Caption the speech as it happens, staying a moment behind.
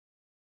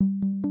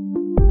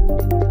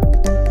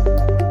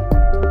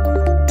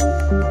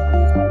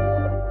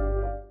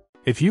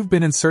If you've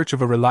been in search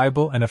of a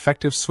reliable and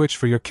effective switch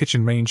for your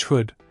kitchen range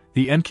hood,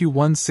 the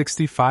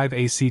MQ165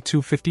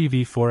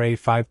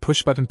 AC250V4A5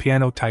 push-button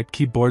piano-type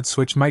keyboard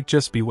switch might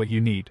just be what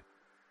you need.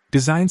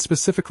 Designed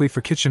specifically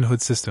for kitchen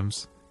hood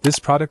systems, this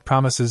product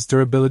promises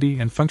durability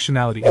and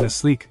functionality in a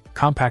sleek,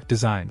 compact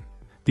design.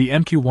 The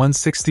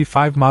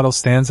MQ165 model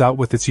stands out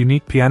with its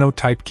unique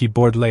piano-type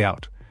keyboard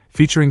layout,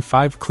 featuring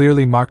 5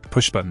 clearly marked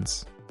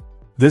push-buttons.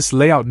 This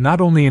layout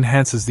not only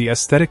enhances the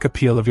aesthetic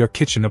appeal of your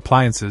kitchen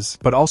appliances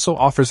but also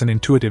offers an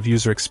intuitive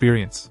user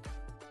experience.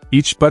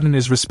 Each button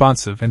is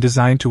responsive and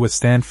designed to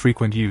withstand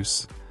frequent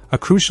use, a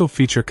crucial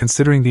feature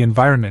considering the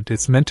environment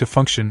it's meant to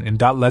function in.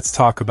 Let's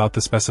talk about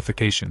the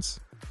specifications.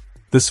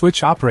 The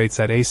switch operates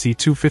at AC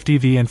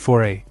 250V and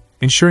 4A,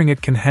 ensuring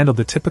it can handle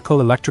the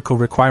typical electrical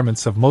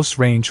requirements of most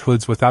range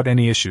hoods without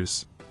any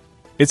issues.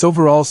 Its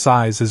overall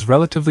size is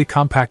relatively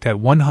compact at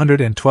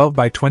 112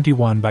 by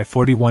 21 by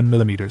 41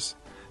 mm,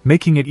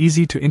 making it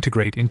easy to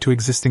integrate into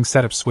existing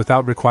setups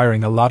without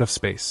requiring a lot of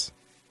space.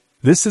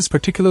 This is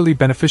particularly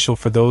beneficial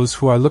for those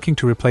who are looking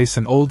to replace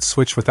an old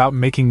switch without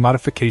making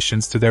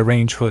modifications to their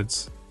range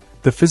hoods.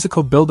 The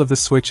physical build of the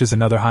switch is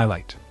another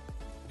highlight.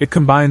 It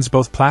combines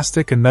both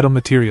plastic and metal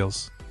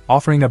materials,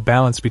 offering a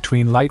balance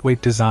between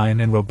lightweight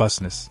design and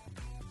robustness.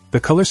 The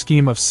color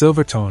scheme of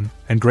silver tone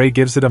and gray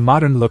gives it a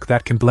modern look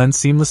that can blend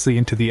seamlessly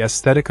into the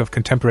aesthetic of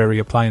contemporary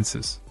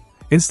appliances.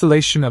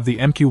 Installation of the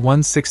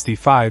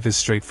MQ165 is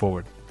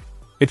straightforward.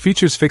 It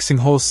features fixing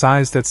holes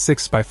sized at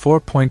 6 by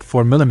 4.4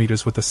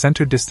 mm with a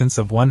center distance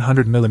of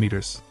 100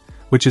 mm,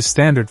 which is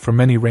standard for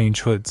many range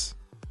hoods.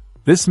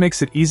 This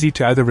makes it easy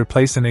to either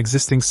replace an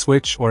existing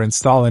switch or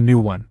install a new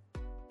one.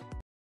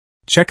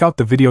 Check out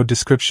the video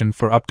description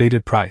for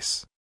updated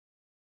price.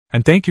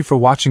 And thank you for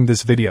watching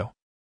this video.